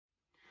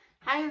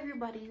Hi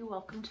everybody,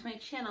 welcome to my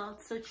channel.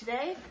 So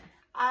today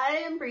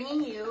I am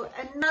bringing you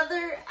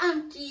another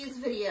Empties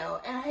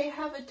video, and I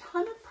have a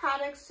ton of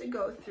products to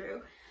go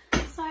through.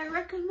 So I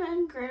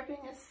recommend grabbing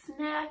a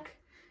snack,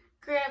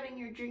 grabbing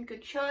your drink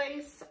of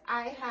choice.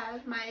 I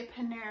have my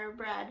Panera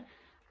Bread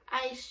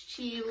iced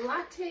tea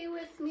latte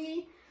with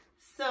me.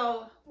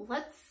 So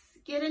let's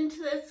get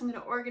into this. I'm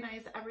going to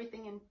organize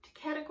everything into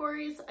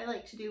categories. I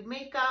like to do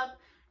makeup,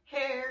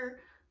 hair,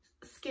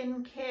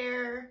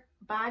 skincare,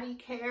 body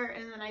care,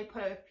 and then I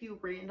put a few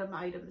random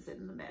items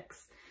in the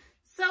mix.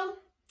 So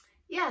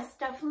yes,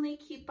 definitely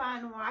keep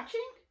on watching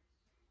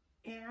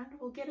and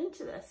we'll get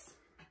into this.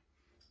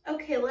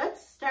 Okay,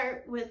 let's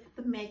start with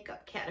the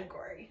makeup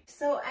category.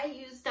 So I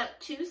used up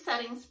 2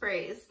 setting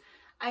sprays.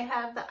 I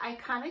have the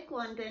Iconic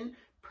London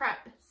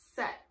Prep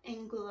Set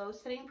and Glow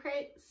Setting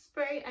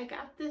Spray. I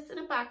got this in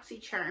a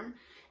BoxyCharm.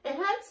 It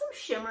had some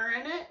shimmer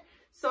in it,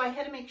 so I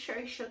had to make sure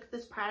I shook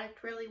this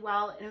product really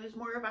well, and it was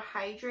more of a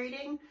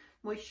hydrating,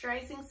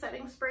 moisturizing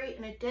setting spray,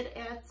 and it did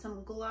add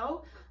some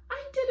glow.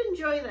 I did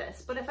enjoy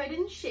this, but if I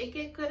didn't shake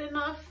it good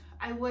enough,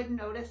 I would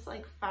notice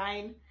like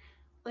fine,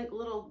 like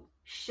little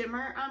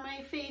shimmer on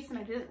my face, and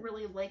I didn't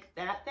really like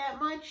that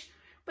much.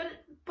 But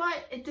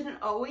it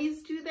didn't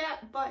always do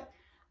that, but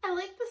I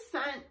like the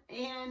scent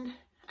and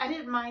I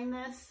didn't mind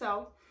this,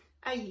 so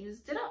I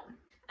used it up.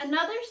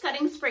 Another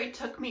setting spray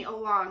took me a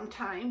long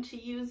time to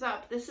use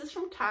up. This is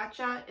from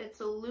Tatcha.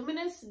 It's a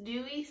Luminous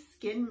Dewy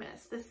Skin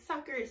Mist. This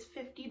sucker is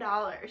 $50,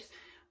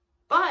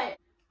 but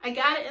I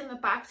got it in the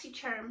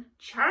BoxyCharm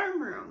Charm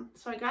Room.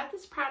 So I got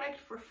this product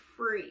for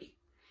free.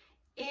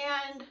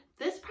 And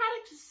this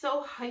product is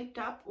so hyped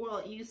up. Well,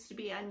 it used to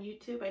be on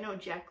YouTube. I know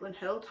Jaclyn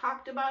Hill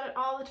talked about it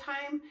all the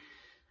time.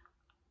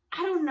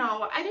 I don't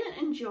know. I didn't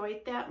enjoy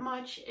it that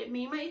much. It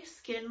made my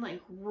skin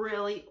like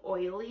really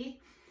oily,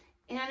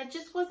 and it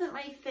just wasn't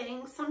my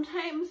thing.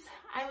 Sometimes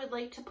I would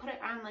like to put it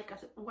on like a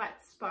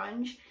wet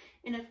sponge,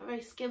 and if my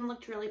skin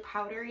looked really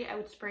powdery, I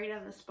would spray it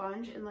on the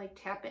sponge and like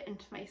tap it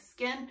into my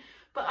skin.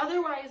 But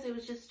otherwise, it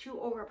was just too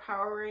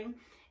overpowering,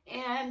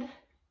 and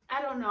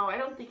I don't know. I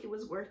don't think it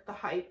was worth the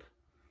hype,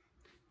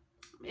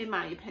 in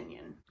my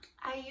opinion.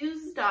 I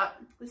used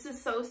up, this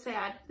is so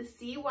sad, the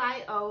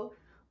CYO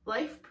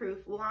Life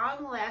Proof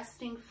Long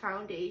Lasting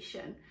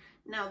Foundation.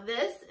 Now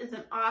this is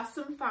an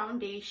awesome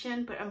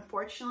foundation, but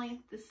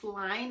unfortunately this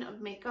line of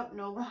makeup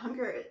no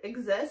longer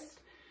exists.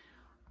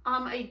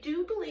 I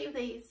do believe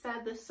they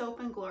said the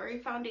Soap and Glory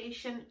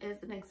foundation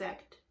is an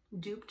exact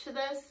dupe to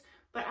this,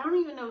 but I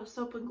don't even know if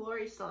Soap and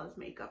Glory still has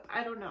makeup.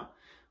 I don't know.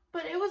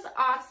 But it was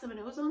awesome, and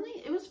it was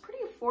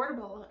pretty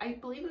affordable. I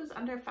believe it was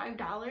under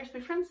 $5. My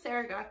friend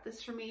Sarah got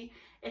this for me.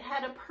 It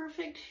had a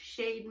perfect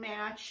shade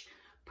match,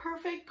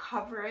 perfect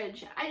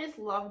coverage. I just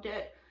loved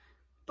it.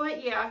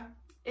 But yeah,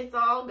 it's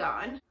all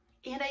gone.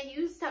 And I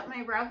used up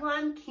my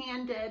Revlon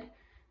Candid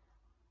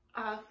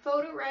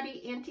Photo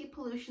Ready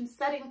Anti-Pollution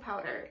Setting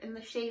Powder in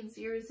the shade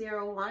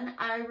 001.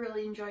 I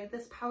really enjoyed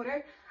this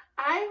powder.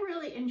 I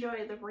really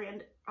enjoy the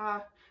brand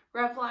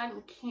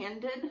Revlon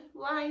Candid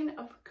line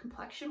of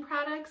complexion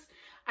products.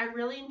 I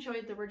really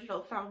enjoyed the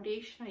original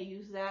foundation. I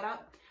used that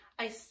up.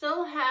 I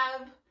still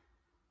have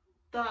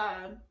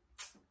the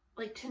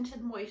like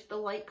tinted the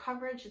light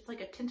coverage. It's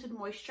like a tinted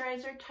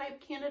moisturizer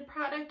type Candid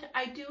product.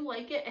 I do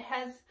like it. It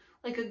has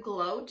like a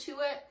glow to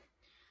it,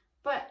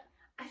 but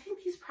I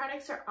think these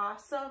products are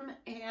awesome.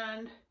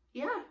 And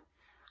yeah,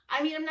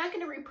 I mean, I'm not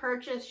going to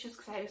repurchase just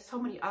because I have so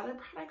many other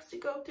products to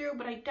go through,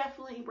 but I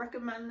definitely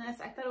recommend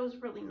this. I thought it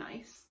was really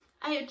nice.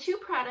 I have 2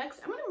 products.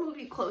 I'm going to move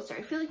you closer.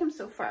 I feel like I'm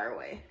so far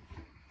away.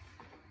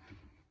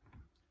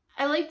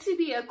 I like to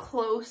be a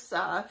close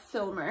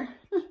filmer.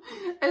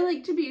 I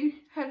like to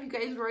have you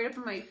guys right up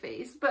in my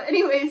face. But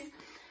anyways,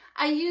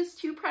 I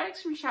used 2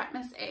 products from Shop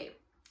Miss A.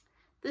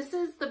 This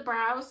is the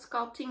Brow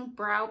Sculpting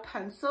Brow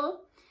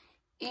Pencil.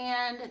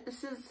 And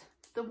this is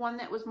the one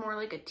that was more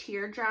like a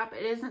teardrop.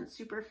 It isn't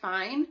super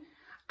fine.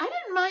 I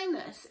didn't mind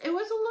this. It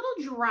was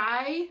a little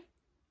dry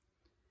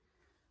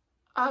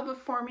of a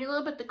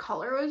formula, but the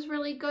color was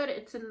really good.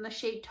 It's in the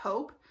shade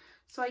Taupe.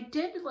 So I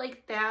did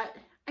like that.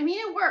 I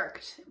mean, it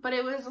worked, but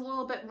it was a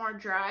little bit more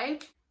dry.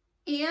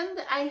 And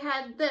I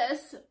had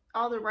this,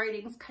 all the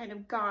writing's kind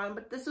of gone,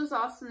 but this was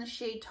also in the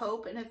shade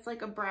Taupe, and it's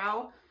like a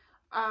brow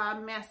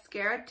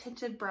mascara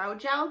tinted brow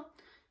gel.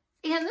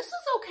 And this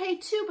was okay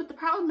too, but the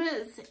problem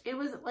is it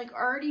was like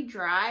already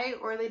dry,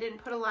 or they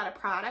didn't put a lot of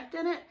product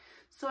in it,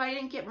 so I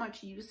didn't get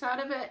much use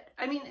out of it.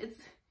 I mean, it's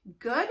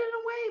good in a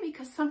way,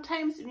 because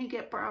sometimes when you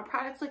get brow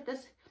products like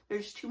this,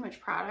 there's too much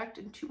product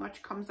and too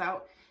much comes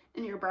out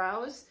in your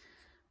brows.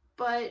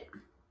 But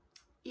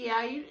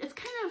yeah, it's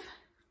kind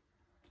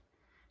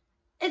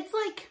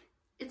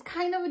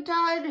of a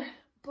dud,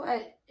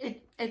 but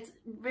it's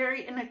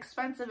very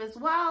inexpensive as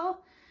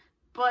well.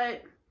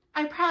 But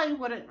I probably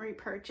wouldn't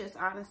repurchase,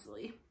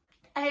 honestly.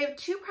 I have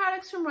 2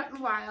 products from Wet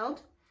n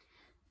Wild.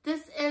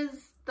 This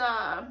is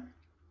the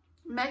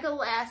Mega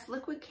Last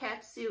Liquid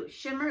Catsuit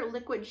Shimmer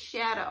Liquid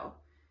Shadow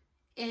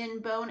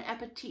in Bon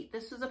Appetit.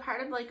 This was a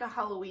part of like a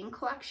Halloween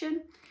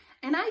collection,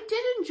 and I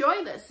did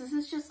enjoy this. This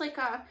is just like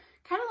a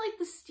kind of like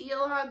the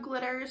Stila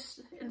glitters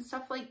and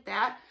stuff like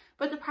that.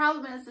 But the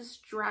problem is this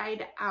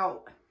dried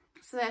out.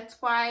 So that's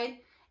why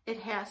it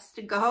has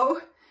to go.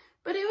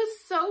 But it was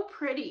so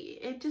pretty.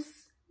 It just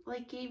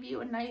like gave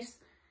you a nice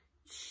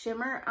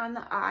shimmer on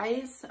the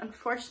eyes.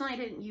 Unfortunately, I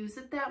didn't use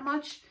it that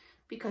much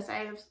because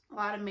I have a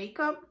lot of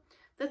makeup.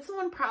 That's the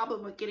one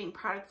problem with getting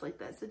products like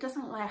this. It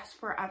doesn't last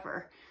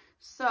forever.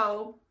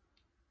 So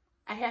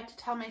I had to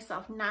tell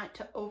myself not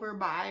to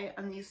overbuy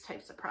on these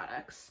types of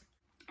products.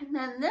 And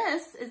then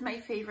this is my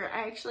favorite.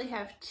 I actually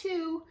have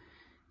two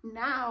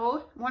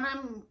now. One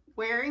I'm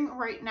wearing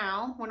right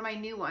now, one of my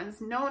new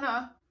ones.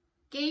 Nona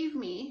gave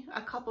me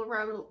a couple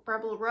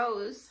Rebel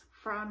Rose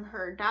from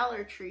her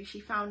Dollar Tree. She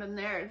found them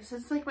there. This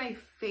is like my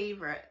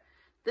favorite.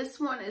 This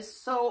one is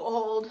so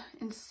old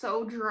and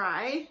so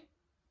dry,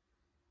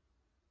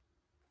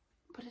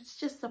 but it's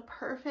just the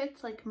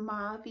perfect like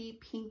mauve-y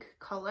pink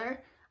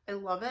color. I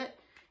love it.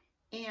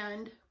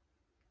 And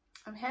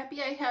I'm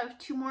happy I have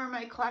two more in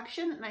my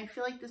collection, and I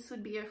feel like this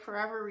would be a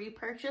forever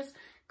repurchase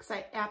because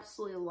I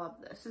absolutely love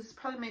this. This is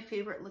probably my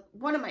favorite,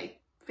 one of my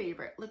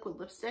favorite liquid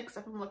lipsticks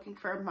if I'm looking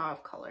for a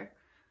mauve color.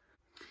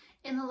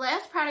 And the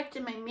last product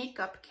in my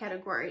makeup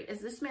category is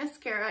this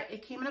mascara.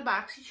 It came in a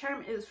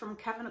BoxyCharm. It is from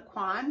Kevyn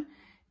Aucoin.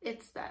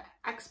 It's the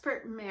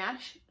Expert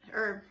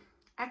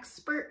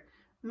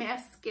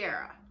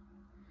Mascara.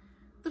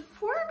 The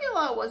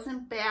formula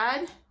wasn't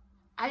bad.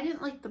 I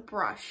didn't like the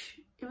brush.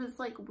 It was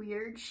like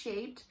weird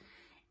shaped,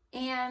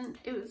 and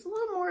it was a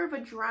little more of a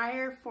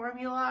drier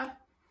formula.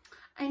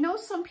 I know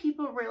some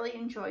people really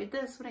enjoyed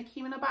this when it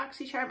came in a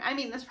BoxyCharm. I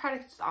mean, this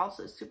product is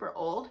also super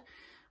old,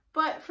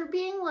 but for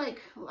being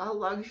like a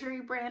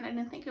luxury brand, I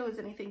didn't think it was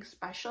anything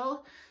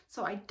special,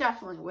 so I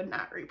definitely would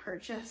not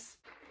repurchase.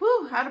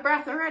 Woo, out of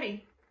breath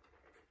already.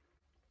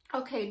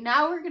 Okay,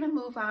 now we're gonna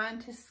move on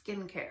to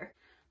skincare.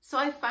 So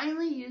I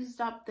finally used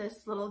up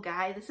this little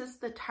guy. This is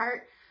the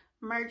Tarte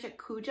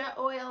Marjacuja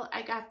oil.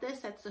 I got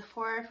this at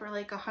Sephora for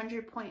like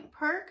 100-point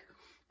perk.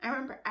 I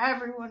remember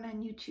everyone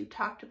on YouTube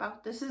talked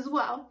about this as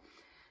well.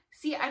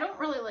 See, I don't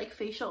really like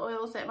facial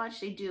oils that much.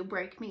 They do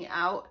break me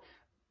out.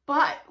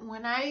 But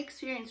when I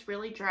experience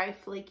really dry,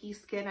 flaky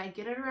skin, I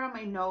get it around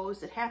my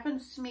nose. It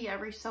happens to me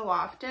every so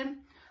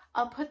often.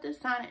 I'll put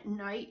this on at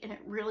night and it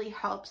really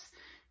helps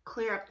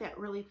clear up that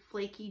really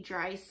flaky,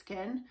 dry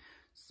skin.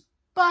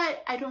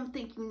 But I don't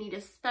think you need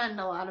to spend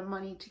a lot of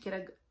money to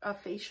get a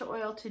facial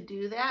oil to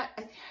do that.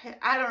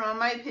 I don't know, in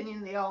my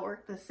opinion, they all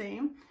work the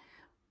same.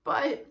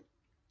 But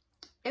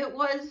it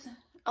was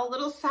a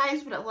little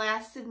size, but it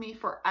lasted me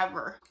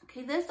forever.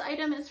 Okay, this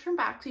item is from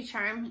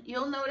BoxyCharm.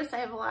 You'll notice I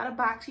have a lot of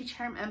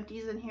BoxyCharm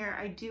empties in here.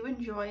 I do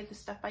enjoy the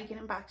stuff I get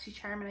in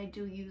BoxyCharm, and I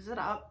do use it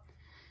up.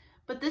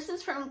 But this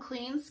is from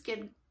Clean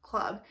Skin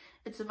Club.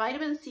 It's a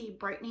vitamin C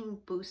brightening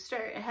booster.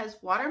 It has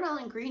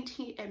watermelon, green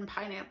tea, and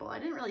pineapple. I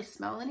didn't really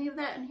smell any of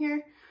that in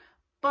here,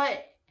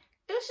 but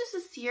it was just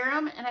a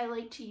serum, and I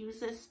like to use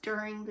this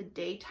during the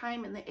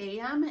daytime in the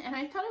AM, and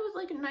I thought it was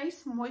like a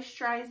nice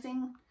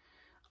moisturizing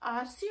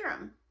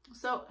serum.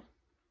 So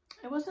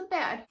it wasn't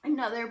bad.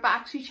 Another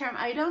BoxyCharm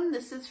item.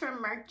 This is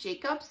from Marc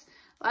Jacobs.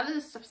 A lot of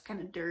this stuff's kind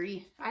of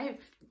dirty. I have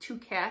two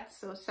cats,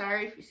 so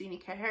sorry if you see any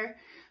cat hair.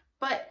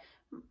 But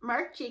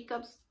Marc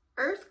Jacobs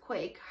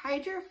Earthquake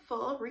Hydra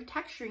Full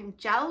Retexturing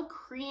Gel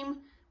Cream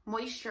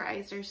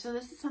Moisturizer. So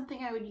this is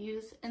something I would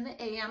use in the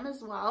AM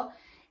as well.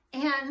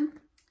 And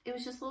it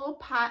was just a little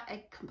pot.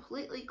 I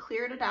completely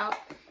cleared it out.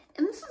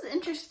 And this was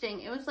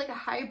interesting. It was like a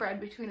hybrid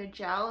between a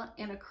gel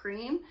and a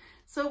cream.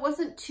 So it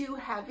wasn't too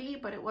heavy,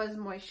 but it was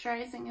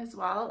moisturizing as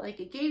well. Like,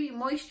 it gave you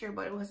moisture,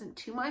 but it wasn't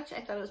too much.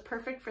 I thought it was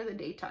perfect for the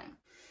daytime.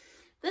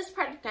 This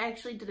product, I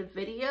actually did a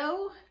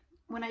video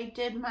when I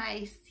did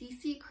my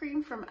CC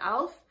cream from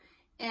e.l.f.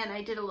 And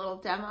I did a little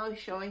demo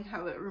showing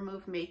how it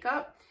removed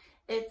makeup.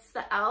 It's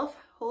the e.l.f.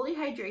 Holy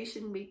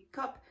Hydration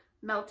Makeup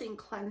Melting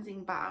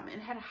Cleansing Balm.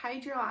 And it had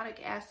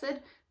hyaluronic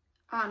acid,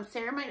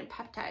 ceramide, and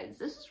peptides.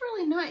 This is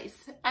really nice.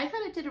 I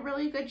thought it did a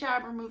really good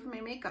job removing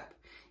my makeup.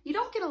 You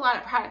don't get a lot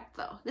of product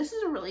though. This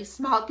is a really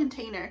small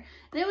container,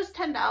 and it was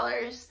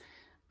 $10.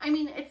 I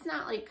mean, it's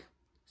not like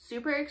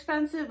super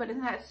expensive, but it's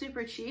not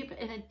super cheap,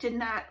 and it did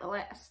not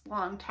last a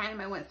long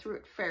time. I went through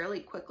it fairly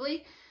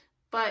quickly,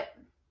 but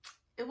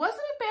it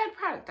wasn't a bad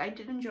product. I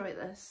did enjoy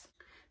this.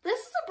 This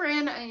is a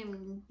brand I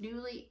am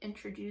newly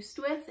introduced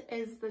with,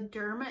 is the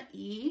Derma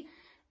E,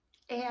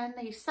 and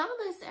they sell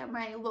this at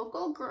my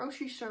local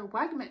grocery store,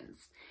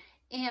 Wegmans.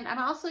 And I'm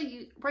also,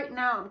 right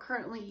now, I'm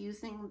currently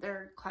using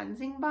their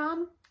cleansing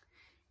balm,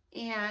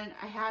 and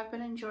I have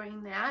been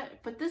enjoying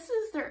that. But this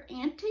is their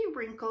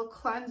anti-wrinkle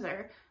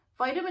cleanser,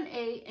 vitamin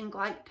A and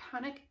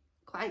glycolic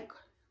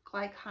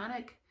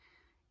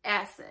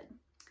acid.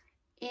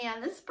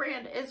 And this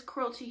brand is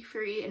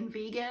cruelty-free and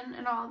vegan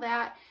and all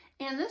that.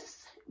 And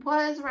this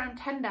was around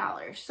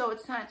 $10, so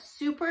it's not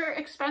super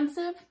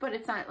expensive, but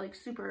it's not like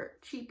super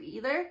cheap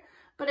either.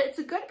 but it's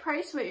a good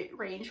price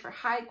range for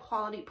high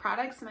quality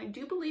products, and I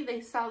do believe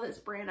they sell this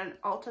brand on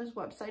Ulta's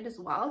website as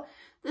well.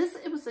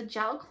 It was a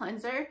gel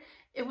cleanser.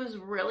 It was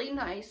really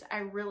nice. I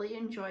really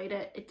enjoyed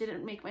it. It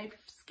didn't make my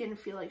skin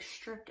feel like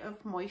stripped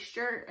of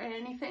moisture or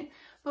anything,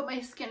 but my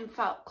skin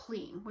felt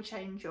clean, which I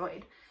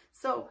enjoyed.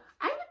 So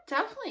I would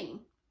definitely,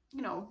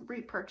 you know,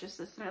 repurchase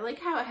this. And I like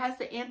how it has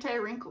the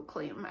anti-wrinkle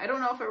cream. I don't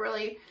know if it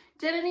really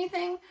did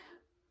anything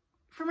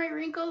for my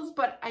wrinkles,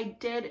 but I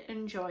did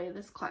enjoy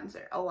this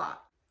cleanser a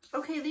lot.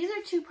 Okay, these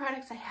are two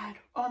products I had.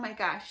 Oh my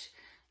gosh.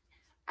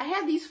 I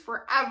had these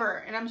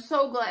forever, and I'm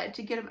so glad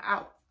to get them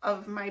out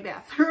of my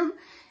bathroom.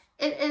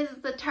 It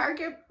is the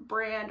Target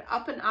brand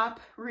Up and Up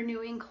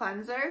Renewing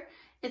Cleanser.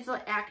 It's an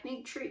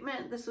acne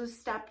treatment. This was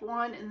step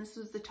 1, and this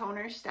was the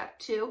toner step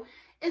 2.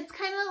 It's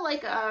kind of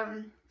like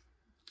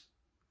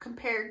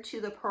compared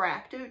to the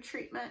Proactive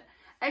treatment.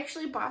 I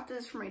actually bought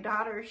this for my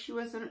daughter. She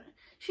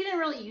didn't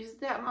really use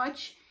it that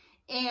much,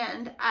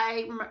 and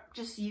I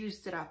just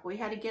used it up. We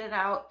had to get it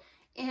out,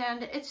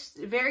 and it's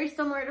very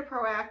similar to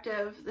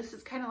Proactive. This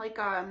is kind of like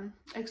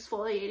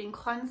exfoliating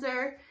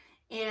cleanser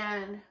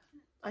and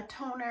a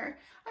toner.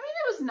 I mean,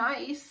 it was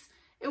nice.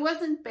 It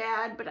wasn't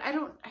bad, but I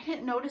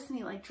didn't notice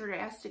any like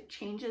drastic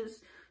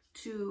changes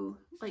to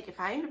like if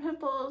I had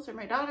pimples or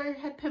my daughter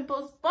had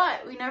pimples,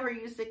 but we never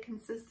used it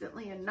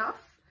consistently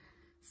enough.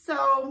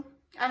 So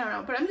I don't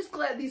know, but I'm just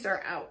glad these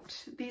are out.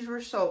 These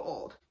were so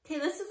old. Okay,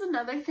 this is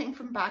another thing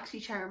from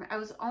BoxyCharm. I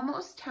was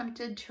almost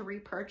tempted to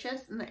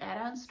repurchase in the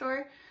add-on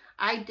store.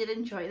 I did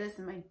enjoy this,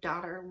 and my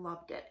daughter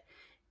loved it.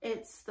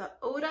 It's the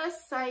Oda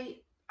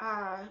Site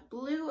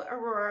Blue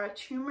Aurora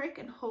Turmeric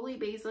and Holy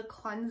Basil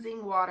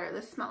Cleansing Water.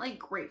 This smelled like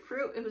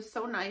grapefruit. It was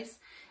so nice.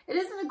 It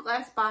is in a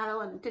glass bottle,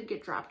 and it did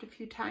get dropped a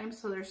few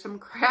times, so there's some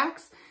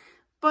cracks,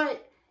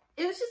 but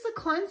it was just a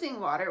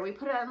cleansing water. We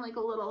put it on like a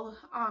little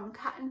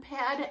cotton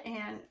pad,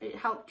 and it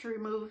helped to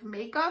remove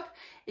makeup.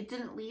 It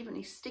didn't leave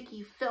any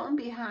sticky film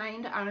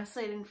behind.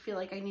 Honestly, I didn't feel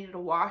like I needed to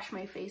wash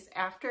my face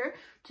after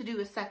to do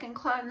a second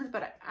cleanse,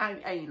 but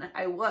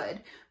I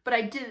would, but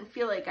I didn't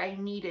feel like I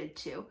needed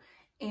to.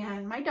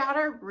 And my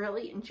daughter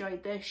really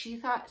enjoyed this.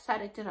 She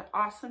said it did an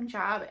awesome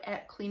job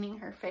at cleaning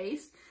her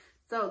face.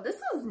 So this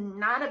is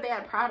not a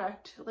bad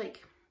product.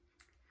 Like,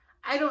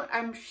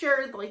 I'm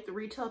sure like the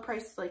retail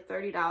price is like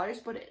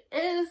 $30, but it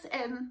is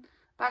in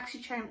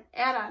BoxyCharm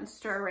add-on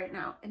store right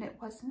now, and it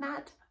was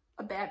not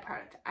a bad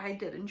product. I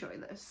did enjoy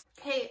this.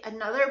 Okay,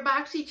 another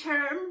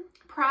BoxyCharm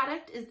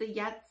product is the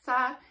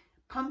Yetsa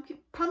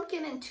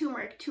Pumpkin and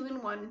Turmeric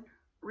 2-in-1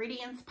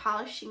 Radiance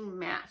Polishing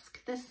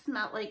Mask. This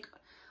smelled like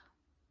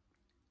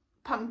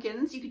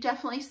pumpkins. You could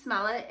definitely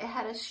smell it. It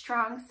had a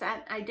strong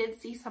scent. I did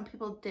see some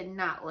people did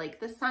not like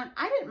the scent.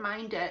 I didn't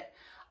mind it.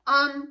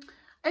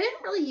 I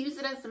didn't really use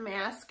it as a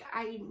mask.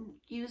 I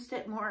used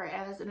it more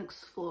as an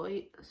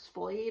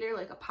exfoliator,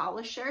 like a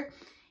polisher.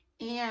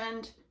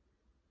 And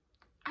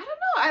I don't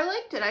know, I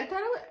liked it.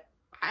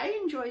 I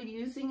enjoyed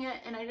using it,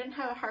 and I didn't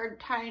have a hard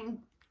time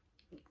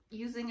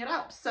using it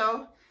up.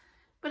 So,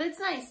 but it's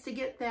nice to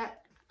get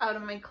that out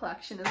of my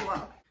collection as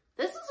well.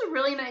 This is a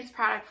really nice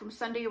product from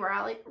Sunday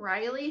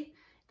Riley.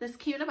 This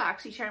came in a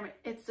BoxyCharm.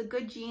 It's the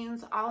Good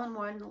Genes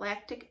All-in-One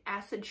Lactic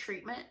Acid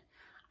Treatment.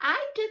 I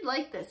did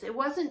like this. It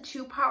wasn't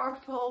too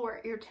powerful where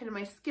it irritated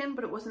my skin,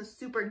 but it wasn't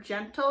super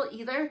gentle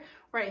either,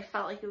 where I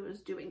felt like it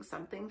was doing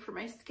something for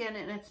my skin.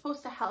 And it's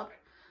supposed to help,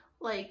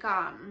 like,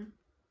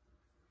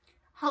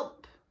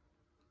 help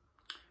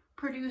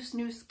produce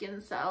new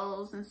skin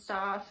cells and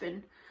stuff.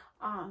 And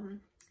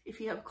if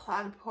you have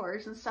clogged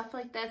pores and stuff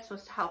like that, it's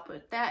supposed to help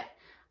with that.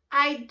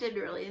 I did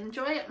really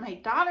enjoy it. My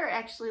daughter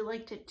actually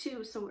liked it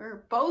too, so we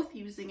were both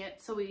using it.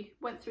 So we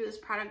went through this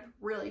product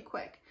really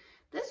quick.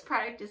 This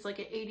product is like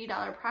an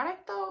 $80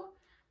 product though.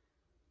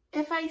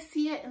 If I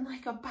see it in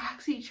like a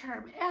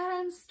BoxyCharm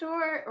add-on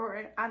store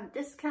or on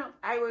discount,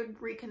 I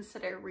would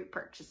reconsider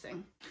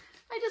repurchasing.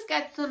 I just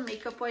got some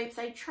makeup wipes.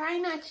 I try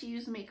not to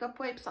use makeup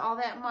wipes all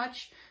that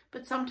much,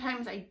 but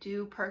sometimes I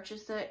do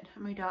purchase it.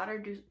 My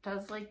daughter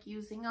does like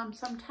using them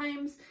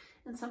sometimes,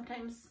 and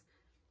sometimes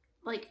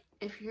like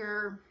if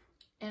you're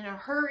in a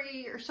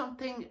hurry or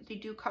something, they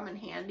do come in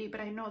handy,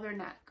 but I know they're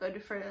not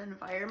good for the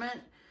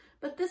environment.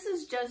 But this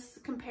is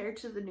just compared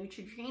to the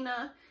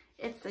Neutrogena.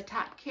 It's the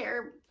Top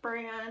Care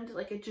brand,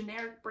 like a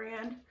generic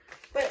brand.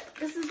 But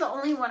this is the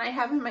only one I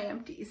have in my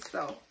empties,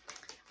 so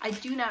I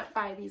do not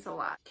buy these a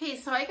lot. Okay,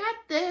 so I got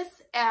this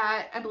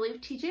at, I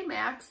believe, TJ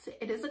Maxx.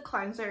 It is a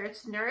cleanser.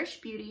 It's Nourish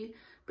Beauty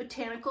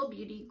Botanical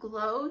Beauty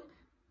Glow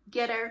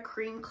Getter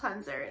Cream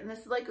Cleanser. And this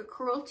is like a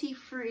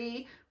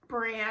cruelty-free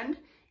brand.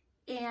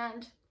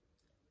 And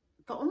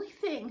the only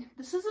thing,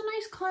 this is a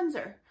nice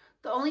cleanser.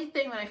 The only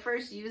thing when I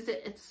first used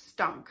it, it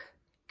stunk.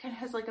 It kind of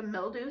has like a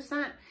mildew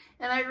scent.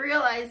 And I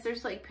realized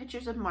there's like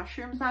pictures of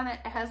mushrooms on it.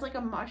 It has like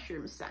a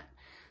mushroom scent.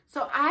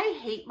 So I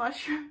hate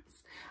mushrooms.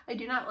 I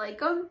do not like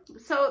them.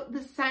 So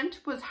the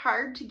scent was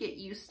hard to get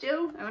used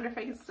to. I wonder if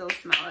I can still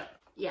smell it.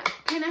 Yeah,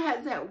 kind of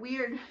has that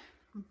weird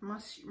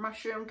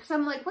mushroom, because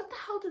I'm like, what the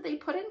hell did they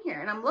put in here?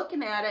 And I'm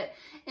looking at it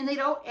and they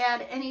don't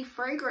add any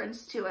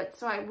fragrance to it.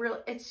 So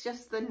it's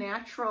just the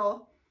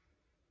natural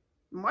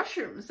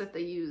mushrooms that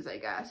they use, I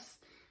guess.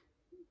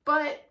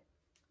 But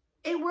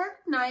it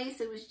worked nice.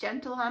 It was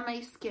gentle on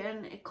my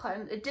skin.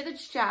 It did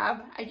its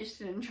job. I just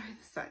didn't enjoy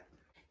the scent.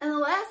 And the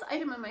last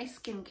item in my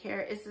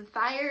skincare is the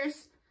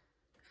Thayer's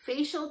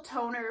Facial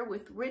Toner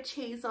with Rich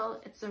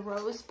Hazel. It's a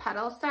rose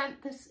petal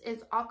scent. This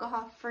is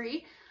alcohol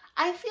free.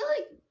 I feel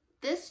like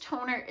this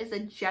toner is a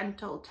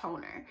gentle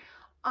toner.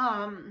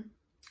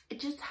 It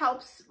just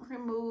helps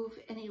remove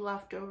any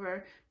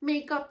leftover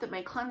makeup that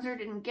my cleanser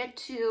didn't get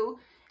to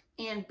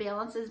and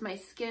balances my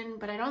skin,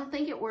 but I don't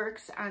think it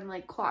works on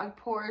like clogged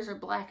pores or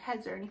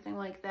blackheads or anything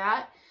like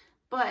that.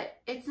 But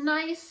it's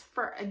nice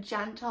for a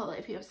gentle,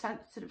 if you have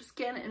sensitive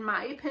skin, in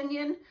my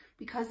opinion,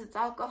 because it's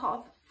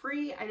alcohol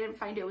free. I didn't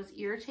find it was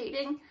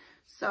irritating.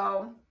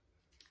 So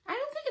I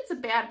don't think it's a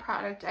bad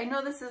product. I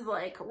know this is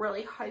like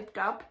really hyped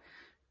up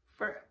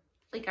for,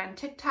 like on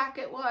TikTok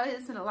it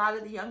was, and a lot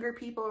of the younger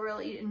people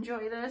really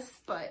enjoy this,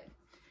 but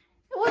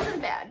it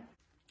wasn't bad.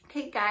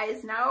 Okay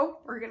guys, now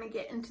we're gonna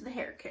get into the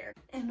hair care.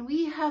 And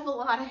we have a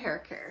lot of hair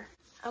care.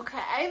 Okay,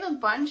 I have a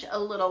bunch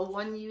of little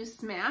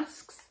one-use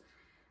masks.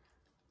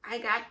 I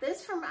got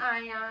this from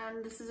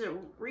Ion. This is a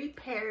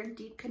Repair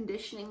Deep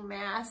Conditioning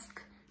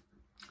Mask.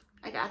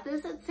 I got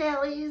this at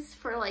Sally's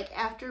for like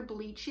after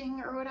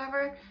bleaching or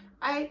whatever.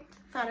 I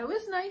thought it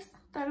was nice,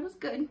 thought it was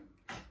good.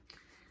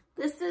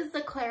 This is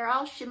the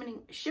Clairol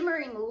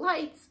Shimmering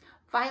Lights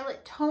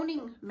Violet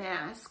Toning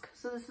Mask.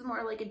 So this is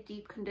more like a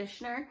deep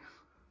conditioner.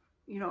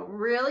 You know,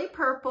 really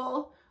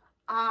purple.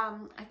 I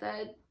thought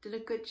it did a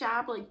good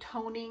job like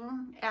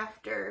toning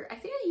after, I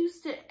think I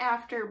used it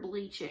after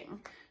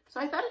bleaching. So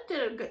I thought it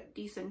did a good,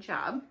 decent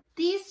job.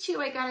 These two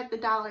I got at the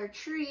Dollar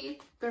Tree.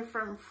 They're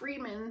from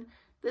Freeman.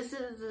 This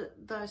is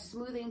the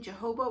Smoothing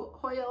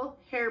Jojoba Oil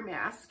Hair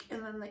Mask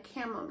and then the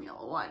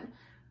Chamomile one.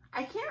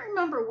 I can't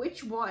remember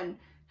which one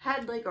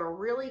had like a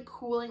really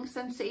cooling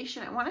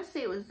sensation. I want to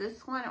say it was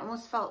this one. It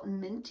almost felt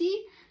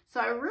minty. So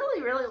I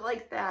really, really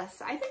like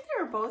this. I think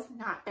they were both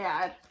not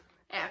bad,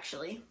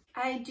 actually.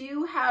 I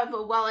do have a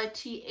Wella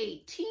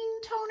T18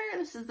 toner.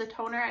 This is the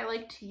toner I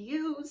like to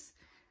use.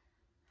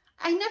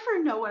 I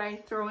never know what I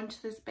throw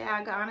into this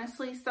bag,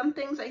 honestly. Some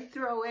things I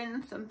throw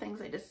in, some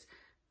things I just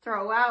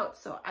throw out,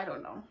 so I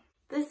don't know.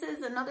 This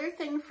is another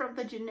thing from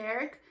the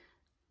generic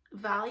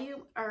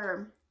value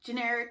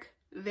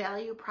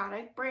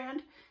product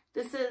brand.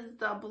 This is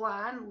the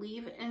Blonde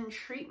Leave-In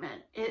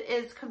Treatment. It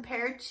is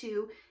compared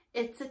to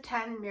It's a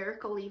 10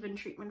 Miracle Leave-In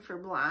Treatment for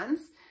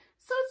Blondes.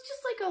 So it's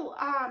just like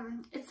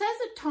a, it says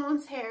it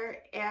tones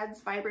hair,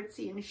 adds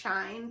vibrancy and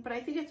shine, but I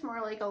think it's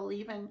more like a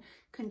leave-in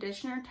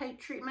conditioner type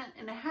treatment.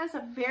 And it has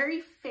a very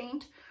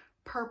faint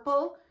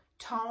purple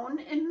tone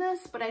in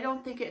this, but I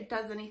don't think it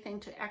does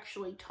anything to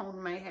actually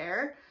tone my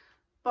hair,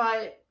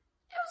 but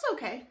it was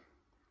okay.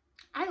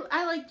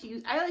 I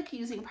like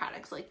using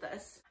products like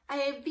this. I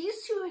have these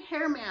two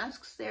hair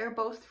masks. They're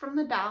both from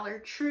the Dollar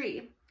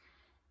Tree.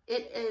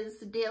 It is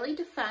Daily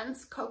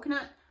Defense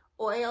Coconut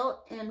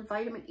Oil and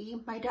Vitamin E.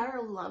 My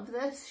daughter loved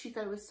this. She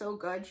thought it was so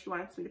good. She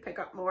wants me to pick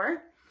up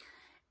more.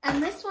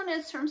 And this one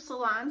is from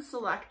Salon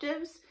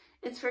Selectives.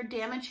 It's for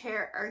damaged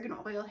hair, argan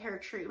oil hair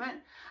treatment.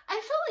 I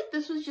felt like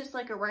this was just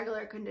like a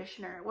regular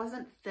conditioner. It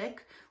wasn't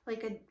thick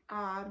like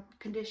a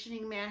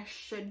conditioning mask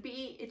should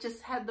be. It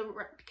just had the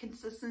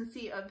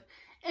consistency of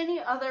any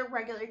other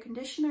regular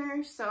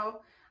conditioner.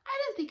 So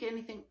I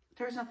didn't think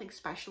there's nothing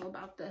special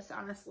about this,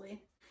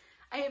 honestly.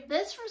 I have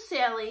this from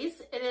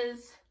Sally's. It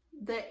is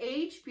the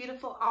Age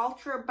Beautiful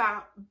Ultra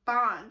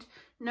Bond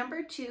No.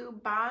 2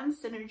 Bond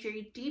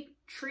Synergy Deep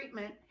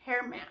Treatment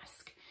Hair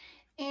Mask.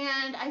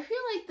 And I feel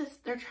like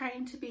they're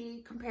trying to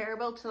be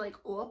comparable to like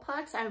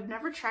Olaplex. I've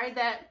never tried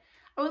that.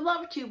 I would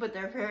love to, but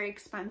they're very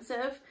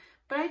expensive.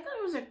 But I thought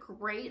it was a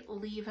great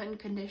leave-in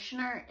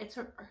conditioner.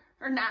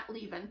 Or not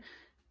leave-in,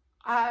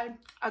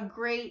 a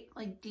great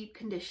like deep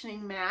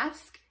conditioning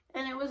mask.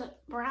 And it was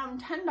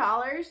around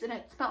 $10 and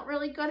it smelled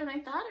really good. And I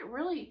thought it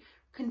really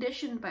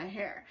conditioned my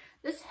hair.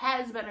 This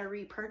has been a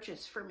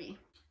repurchase for me.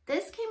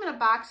 This came in a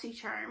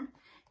BoxyCharm.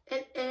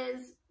 It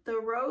is the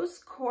Rose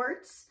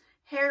Quartz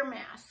Hair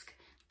Mask.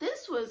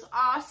 This was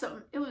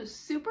awesome. It was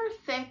super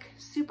thick,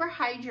 super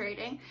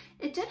hydrating.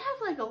 It did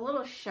have like a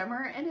little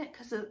shimmer in it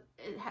because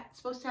it's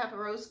supposed to have a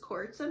rose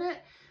quartz in it,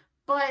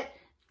 but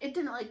it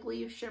didn't like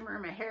leave shimmer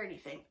in my hair or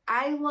anything.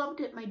 I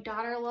loved it. My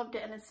daughter loved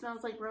it, and it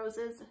smells like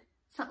roses.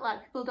 A lot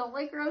of people don't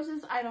like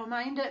roses. I don't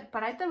mind it,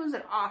 but I thought it was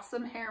an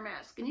awesome hair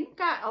mask. And you've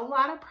got a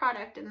lot of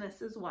product in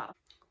this as well.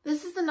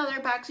 This is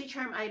another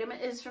BoxyCharm item.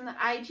 It is from the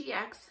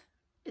IGX.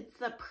 It's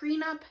the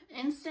Prenup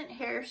Instant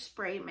Hair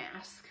Spray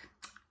Mask.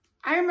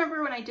 I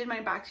remember when I did my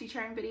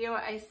BoxyCharm video,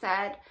 I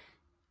said,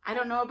 I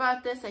don't know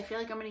about this. I feel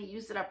like I'm going to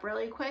use it up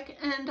really quick.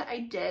 And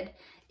I did.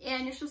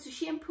 And you're supposed to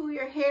shampoo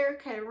your hair,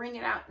 kind of wring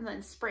it out, and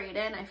then spray it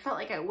in. I felt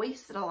like I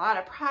wasted a lot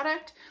of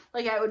product.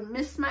 Like I would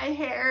miss my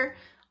hair.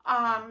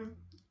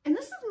 And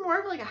this is more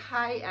of like a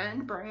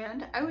high-end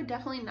brand. I would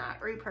definitely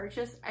not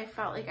repurchase. I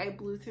felt like I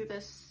blew through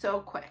this so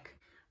quick.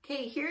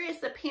 Okay, here is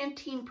the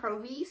Pantene Pro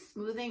V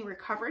Smoothing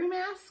Recovery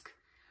Mask.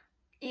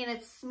 and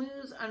it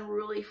smooths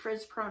unruly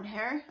frizz-prone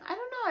hair. I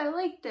don't know, I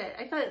liked it.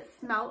 I thought it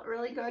smelled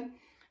really good.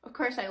 Of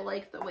course, I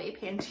like the way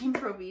Pantene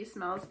Pro V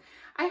smells.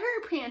 I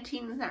heard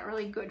Pantene is not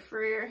really good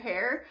for your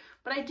hair,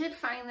 but I did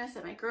find this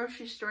at my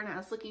grocery store and I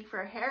was looking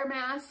for a hair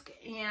mask,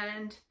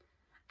 and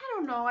I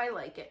don't know, I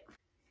like it.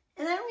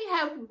 And then we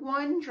have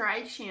one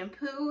dry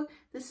shampoo.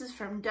 This is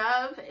from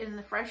Dove in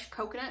the fresh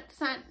coconut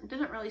scent. It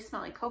doesn't really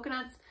smell like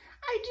coconuts.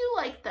 I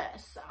do like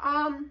this.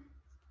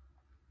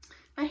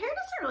 My hair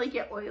doesn't really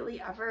get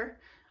oily ever,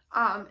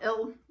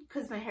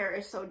 because my hair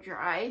is so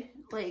dry.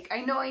 Like, I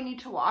know I need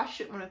to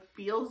wash it when it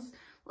feels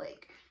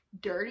like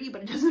dirty,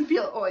 but it doesn't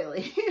feel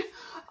oily.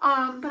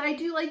 But I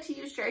do like to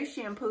use dry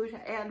shampoo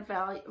to add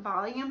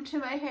volume to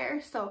my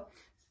hair, so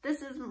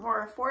this is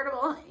more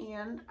affordable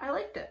and I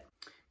liked it.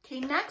 Okay,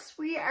 next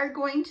we are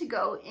going to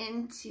go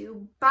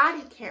into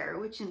body care,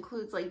 which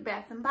includes like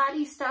Bath and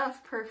Body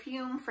stuff,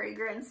 perfume,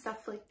 fragrance,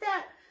 stuff like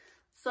that.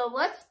 So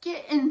let's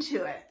get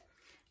into it.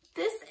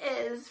 This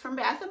is from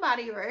Bath and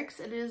Body Works.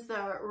 It is the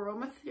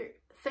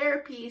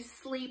Aromatherapy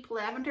Sleep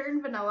Lavender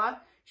and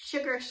Vanilla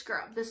Sugar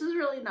Scrub. This is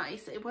really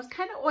nice. It was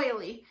kind of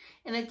oily,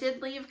 and it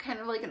did leave kind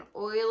of like an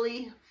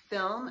oily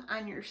film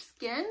on your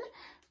skin,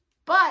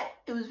 but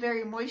it was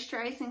very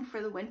moisturizing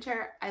for the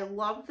winter. I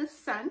love this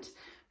scent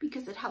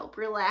because it helped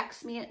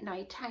relax me at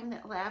nighttime,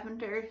 that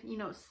lavender, you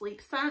know,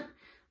 sleep scent.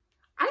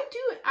 I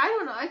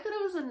don't know, I thought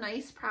it was a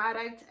nice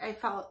product. I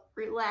felt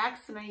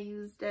relaxed and I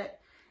used it,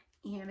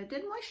 and it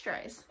did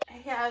moisturize. I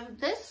have,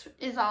 this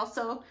is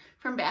also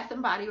from Bath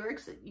and Body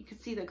Works. You can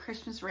see the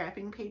Christmas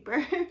wrapping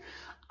paper.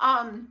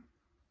 And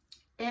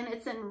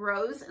it's in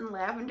Rose and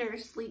Lavender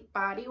Sleep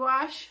Body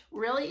Wash.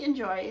 Really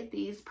enjoy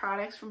these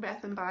products from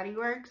Bath and Body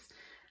Works.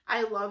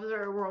 I love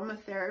their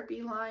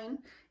aromatherapy line,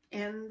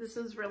 and this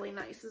is really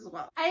nice as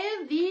well. I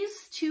have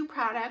these two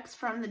products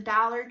from the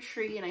Dollar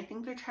Tree, and I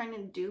think they're trying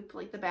to dupe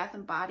like the Bath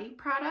and Body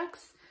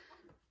products.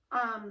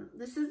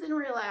 This is in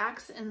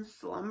Relax and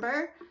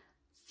Slumber.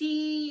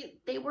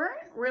 See, they weren't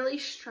really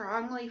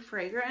strongly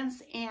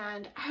fragranced,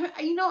 and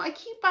I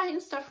keep buying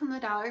stuff from the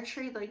Dollar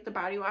Tree, like the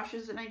body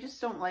washes, and I just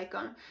don't like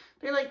them.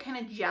 They're like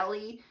kind of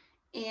jelly,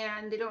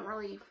 and they don't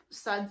really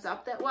suds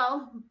up that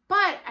well,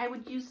 but I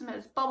would use them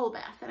as bubble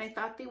bath, and I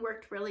thought they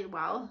worked really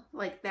well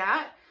like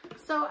that.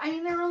 So, I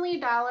mean, they're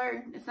only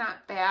 $1. It's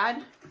not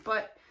bad,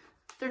 but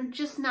they're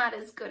just not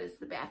as good as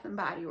the Bath and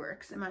Body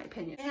Works, in my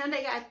opinion. And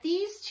I got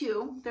these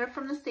two. They're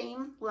from the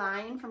same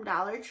line from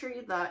Dollar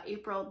Tree, the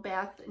April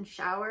Bath and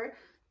Shower.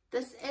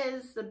 This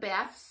is the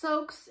bath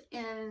soaks,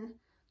 and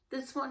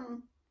this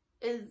one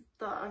is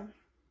the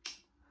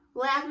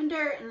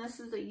lavender, and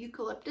this is a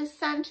eucalyptus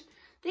scent.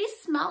 They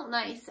smell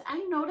nice.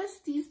 I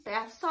noticed these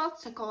bath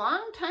salts took a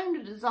long time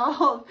to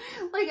dissolve.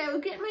 Like, I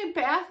would get in my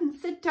bath and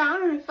sit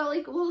down, and I felt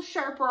like little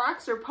sharp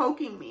rocks are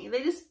poking me.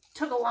 They just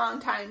took a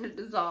long time to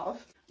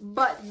dissolve.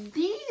 But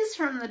these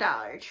from the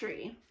Dollar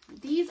Tree,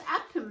 these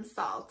Epsom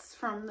salts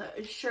from the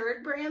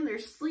Assured brand, they're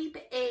sleep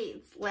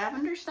aids,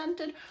 lavender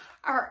scented,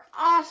 are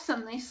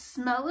awesome. They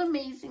smell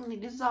amazing. They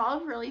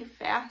dissolve really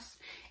fast,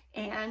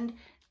 and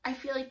I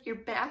feel like your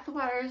bath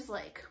water is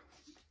like,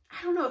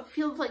 I don't know, it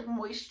feels like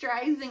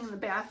moisturizing the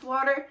bath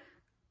water,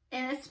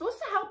 and it's supposed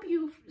to help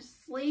you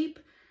sleep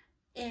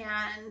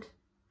and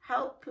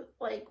help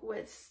like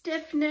with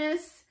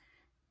stiffness.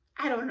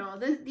 I don't know,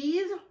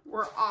 these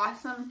were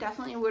awesome.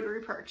 Definitely would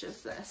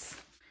repurchase this.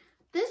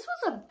 This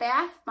was a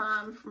bath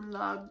bomb from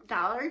the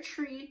Dollar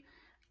Tree,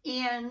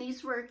 and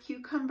these were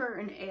cucumber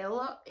and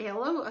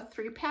aloe, a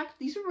 3-pack.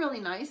 These are really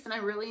nice, and I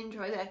really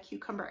enjoy that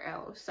cucumber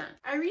aloe scent.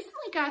 I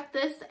recently got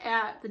this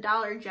at the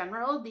Dollar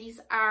General. These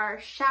are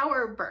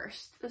shower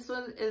bursts. This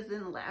one is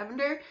in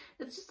lavender.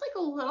 It's just like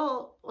a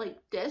little like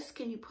disc,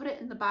 and you put it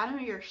in the bottom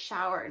of your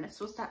shower, and it's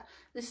supposed to,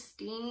 the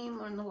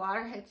steam when the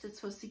water hits, it's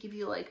supposed to give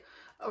you like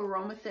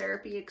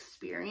aromatherapy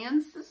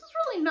experience. This is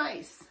really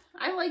nice.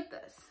 I like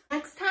this.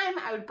 Next time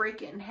I would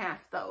break it in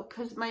half though,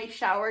 because my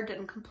shower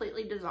didn't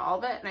completely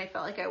dissolve it and I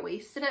felt like I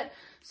wasted it.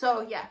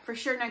 So yeah, for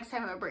sure next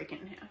time I would break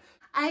it in half.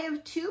 I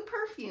have two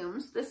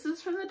perfumes. This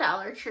is from the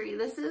Dollar Tree.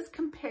 This is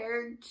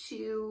compared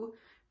to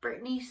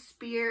Britney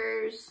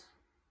Spears'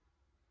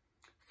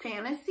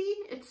 Fantasy.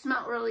 It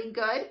smelled really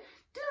good.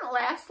 Didn't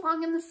last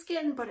long in the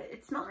skin, but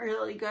it smelled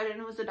really good, and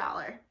it was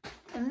 $1.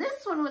 And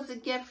this one was a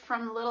gift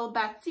from Little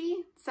Betsy,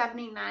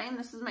 $79.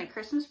 This is my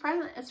Christmas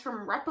present. It's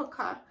from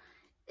Replica.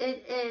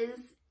 It is,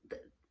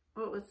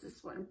 what was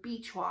this one?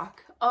 Beach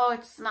Walk. Oh,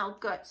 it smelled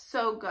good.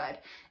 So good. And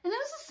it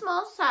was a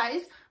small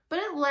size, but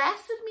it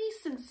lasted me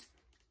since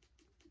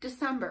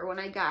December when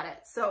I got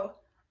it. So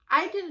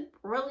I did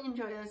really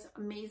enjoy this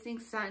amazing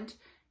scent.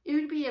 It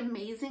would be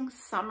amazing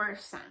summer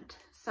scent.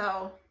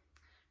 So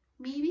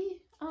maybe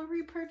I'll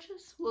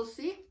repurchase. We'll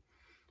see.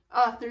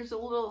 Oh, there's a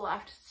little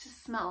left. It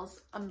just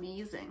smells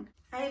amazing.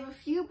 I have a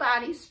few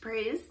body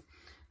sprays.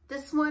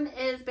 This one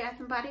is Bath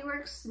and Body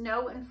Works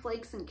Snow and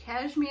Flakes and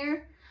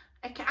Cashmere.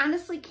 I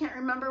honestly can't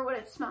remember what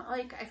it smelled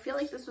like. I feel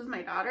like this was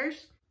my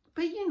daughter's.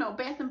 But you know,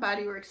 Bath and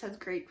Body Works has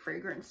great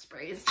fragrance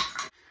sprays.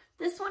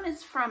 This one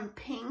is from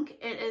Pink.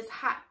 It is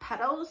Hot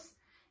Petals.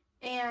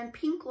 and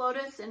Pink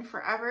Lotus and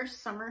Forever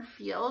Summer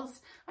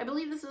Feels. I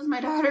believe this is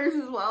my daughter's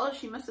as well.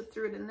 She must have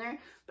threw it in there,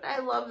 but I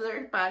love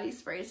their body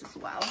sprays as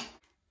well.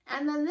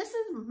 And then this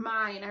is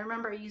mine. I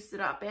remember I used it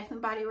up, Bath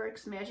 & Body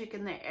Works Magic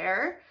in the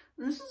Air.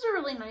 And this is a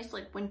really nice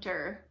like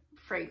winter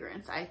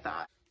fragrance, I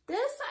thought.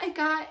 This I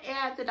got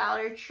at the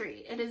Dollar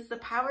Tree. It is the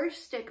Power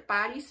Stick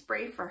Body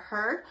Spray for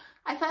Her.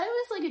 I thought it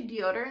was like a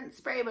deodorant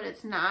spray, but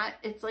it's not.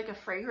 It's like a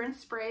fragrance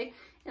spray.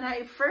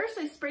 And first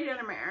I sprayed it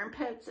on my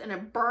armpits and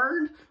it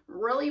burned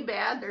really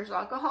bad. There's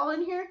alcohol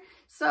in here.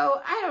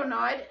 So I don't know.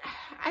 I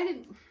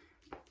didn't,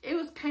 it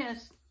was kind of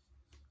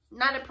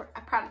not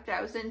a product that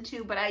I was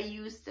into, but I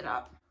used it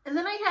up. And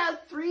then I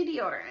have 3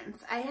 deodorants.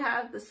 I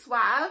have the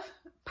Suave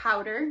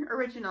Powder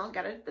Original.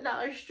 Got it at the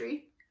Dollar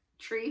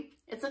Tree.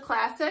 It's a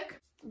classic.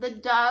 The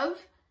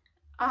Dove,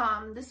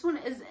 this one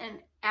is an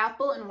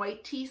apple and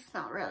white tea,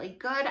 smell really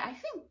good. I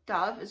think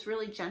Dove is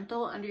really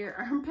gentle under your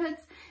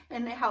armpits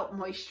and they help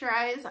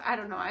moisturize. I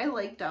don't know, I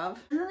like Dove.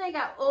 And then I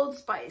got Old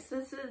Spice.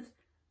 This is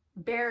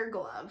Bear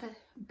Glove.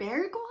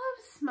 Bear Glove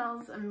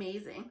smells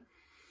amazing.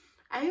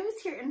 I always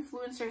hear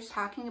influencers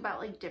talking about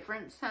like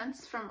different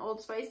scents from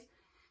Old Spice,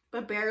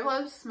 but Bear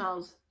Glove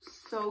smells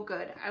so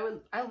good.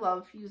 I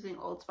love using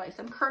Old Spice.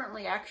 I'm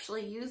currently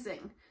actually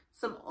using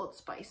some Old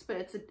Spice, but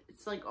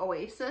it's like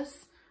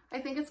Oasis, I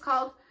think it's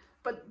called,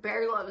 but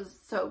Bear Glove is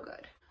so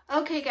good.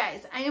 Okay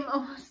guys, I am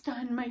almost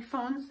done. My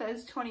phone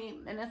says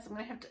 28 minutes. I'm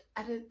gonna have to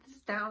edit this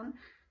down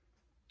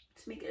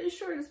to make it as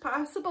short as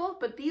possible,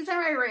 but these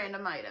are my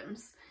random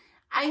items.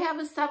 I have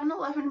a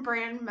 7-Eleven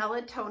brand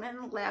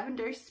Melatonin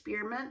Lavender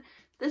Spearmint.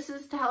 This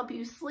is to help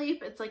you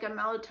sleep. It's like a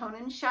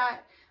melatonin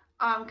shot,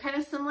 kind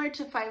of similar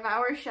to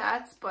 5-hour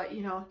shots, but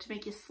you know, to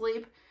make you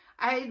sleep.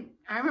 I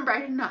remember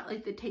I did not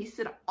like the taste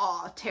at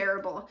all,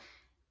 terrible,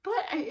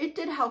 but it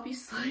did help you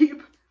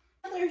sleep.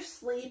 Another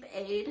sleep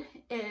aid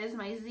is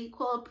my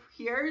ZzzQuil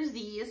Pure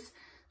Z's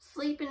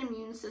Sleep and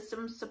Immune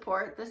System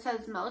Support. This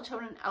has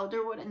melatonin,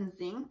 elderwood, and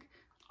zinc.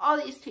 All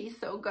these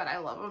taste so good. I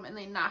love them and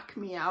they knock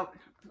me out.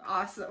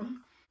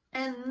 Awesome.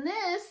 And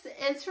this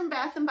is from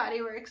Bath &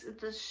 Body Works.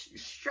 It's a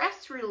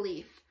Stress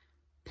Relief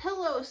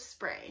Pillow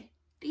Spray.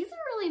 These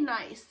are really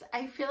nice.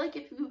 I feel like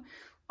if you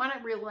want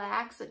to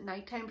relax at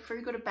nighttime before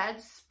you go to bed,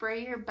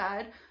 spray your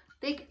bed.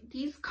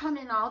 These come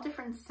in all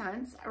different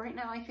scents. Right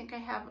now I think I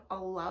have a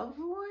love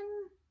one.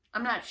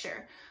 I'm not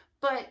sure,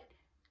 but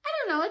I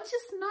don't know, it's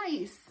just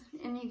nice.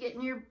 And you get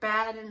in your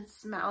bed and it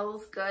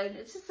smells good.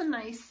 It's just a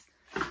nice,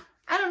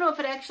 I don't know if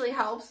it actually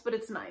helps, but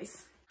it's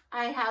nice.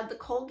 I have the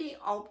Colgate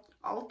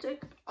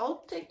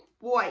Altic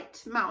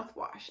White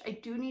mouthwash. I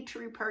do need to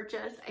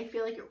repurchase. I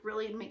feel like it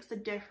really makes a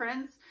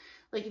difference.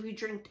 Like if you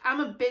drink, I'm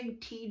a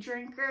big tea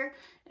drinker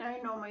and I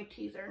know my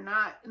teas are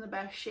not in the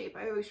best shape.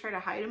 I always try to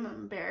hide them, I'm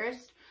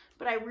embarrassed,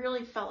 but I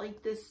really felt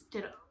like this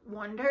did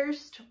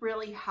wonders to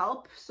really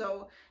help.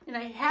 So, and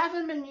I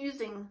haven't been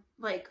using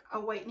like a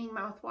whitening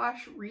mouthwash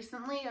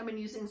recently. I've been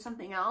using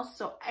something else.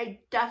 So I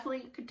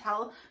definitely could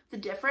tell the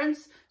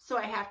difference. So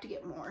I have to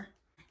get more.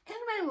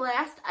 And my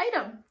last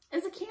item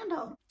is a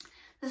candle.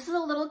 This is a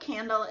little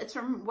candle. It's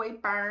from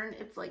White Barn.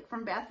 It's like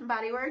from Bath &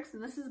 Body Works.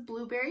 And this is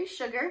blueberry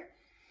sugar.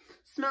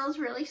 Smells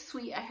really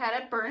sweet. I had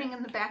it burning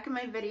in the back of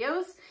my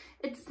videos.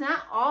 It's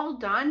not all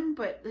done,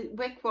 but the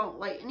wick won't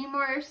light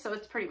anymore, so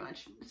it's pretty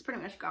much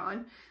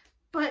gone.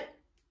 But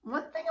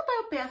one thing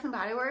about Bath &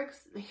 Body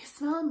Works, they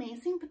smell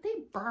amazing, but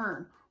they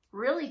burn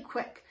really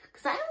quick.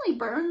 Because I only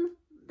burn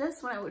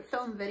this when I would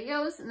film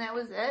videos, and that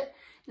was it.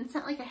 And it's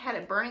not like I had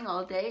it burning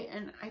all day,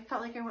 and I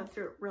felt like I went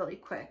through it really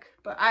quick,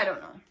 but I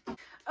don't know.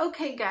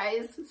 Okay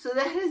guys, so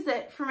that is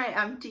it for my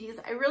empties.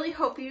 I really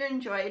hope you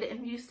enjoyed, and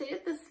if you stayed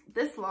at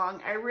this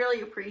long, I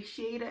really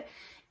appreciate it.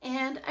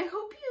 And I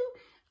hope you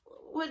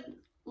would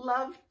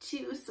love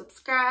to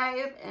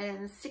subscribe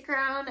and stick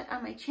around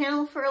on my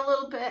channel for a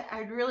little bit.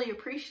 I'd really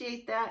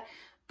appreciate that.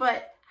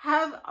 But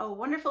have a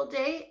wonderful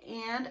day,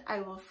 and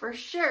I will for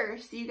sure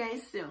see you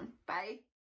guys soon. Bye.